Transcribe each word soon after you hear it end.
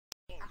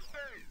This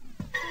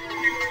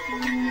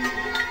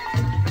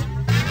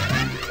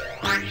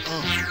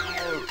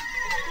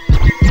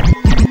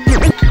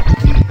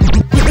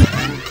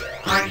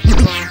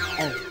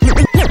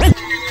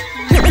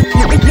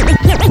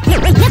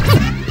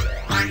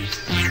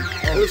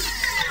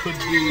could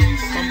be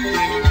something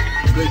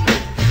big.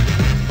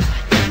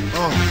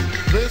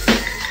 This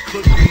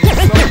could be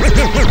something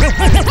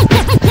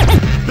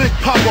big.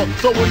 Pop-up,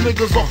 throwing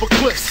niggas off a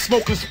cliff,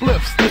 smoking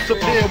spliffs,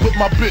 disappear with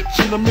my bitch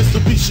in the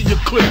Mitsubishi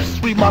Eclipse.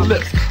 Read my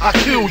lips, I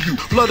kill you,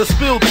 blood is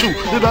spilled too.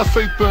 Did I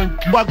say thank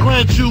you? I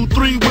grant you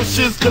 3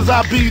 wishes, cause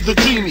I be the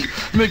genie.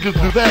 Niggas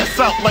do ass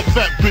out like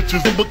fat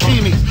bitches in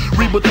bikinis.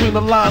 Read between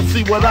the lines,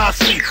 see what I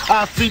see.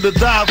 I see the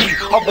diary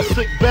of a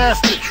sick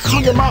bastard.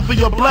 Junior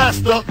Mafia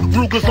blaster,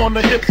 Ruger's on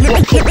the hip,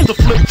 or coke to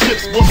flip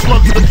chips, or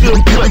slugs to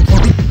fill clips.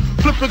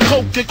 Flipping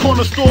coke at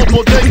corner store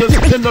bodegas,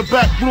 in the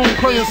back room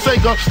playing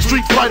Sega.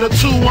 Street Fighter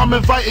 2, I'm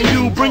inviting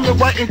you, bring your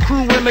writing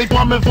crew in they.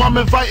 I'm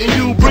inviting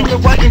you, bring your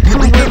writing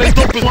crew in they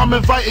dopest. I'm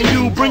inviting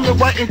you, bring your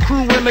writing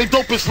crew in they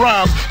dopest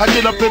rhymes. I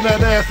get up in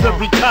that ass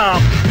every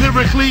time.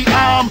 Lyrically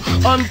I'm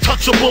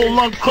untouchable,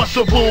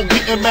 uncrushable,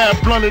 getting mad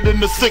blunted in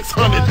the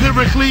 600.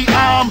 Lyrically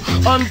I'm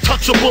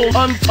untouchable,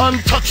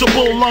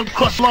 untouchable,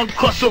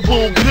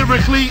 uncrushable.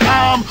 Lyrically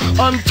I'm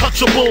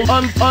untouchable,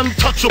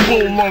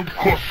 untouchable,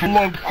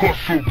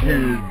 uncrushable.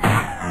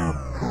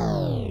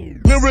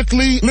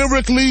 Lyrically,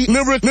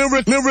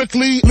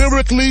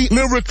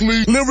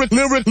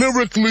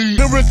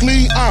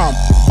 I'm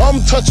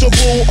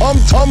untouchable,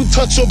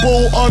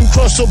 untouchable,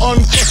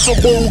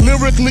 uncrushable.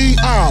 Lyrically,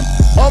 I'm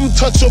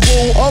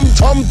untouchable,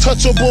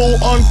 untouchable,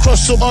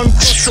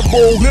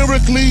 uncrushable.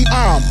 Lyrically,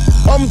 I'm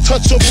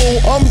untouchable,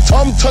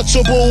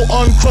 untouchable,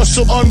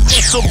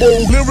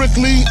 uncrushable.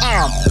 Lyrically,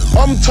 I'm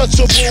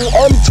untouchable,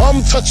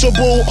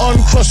 untouchable,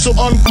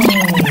 uncrushable.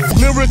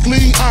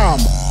 Lyrically, I'm.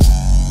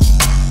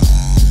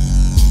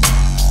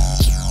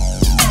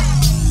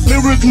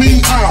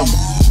 Lyrically, I'm.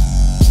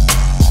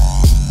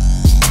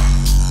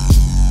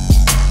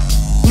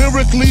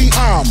 Lyrically,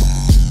 I'm.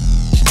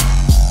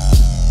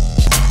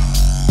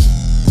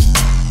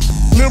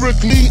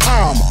 Lyrically,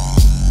 I'm.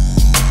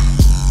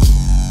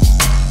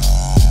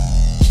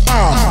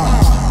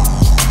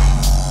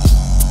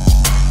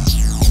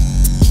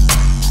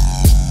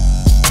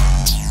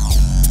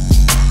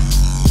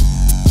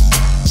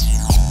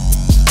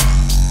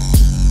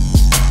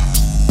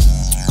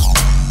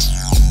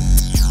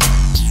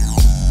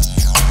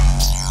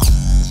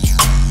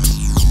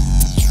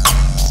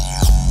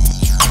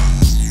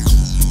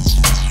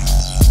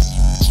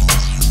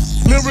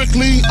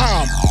 Lyrically,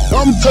 I'm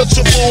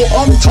untouchable,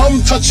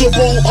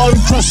 untouchable,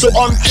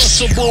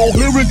 uncrushable.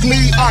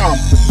 Lyrically, I'm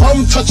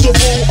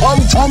untouchable,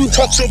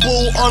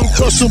 untouchable,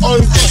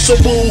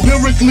 uncrushable.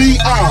 Lyrically,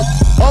 I'm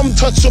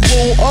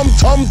untouchable,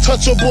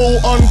 untouchable,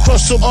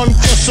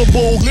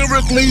 uncrushable.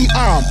 Lyrically,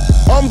 I'm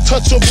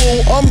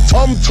untouchable,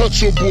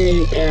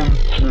 untouchable,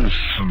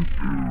 uncrushable.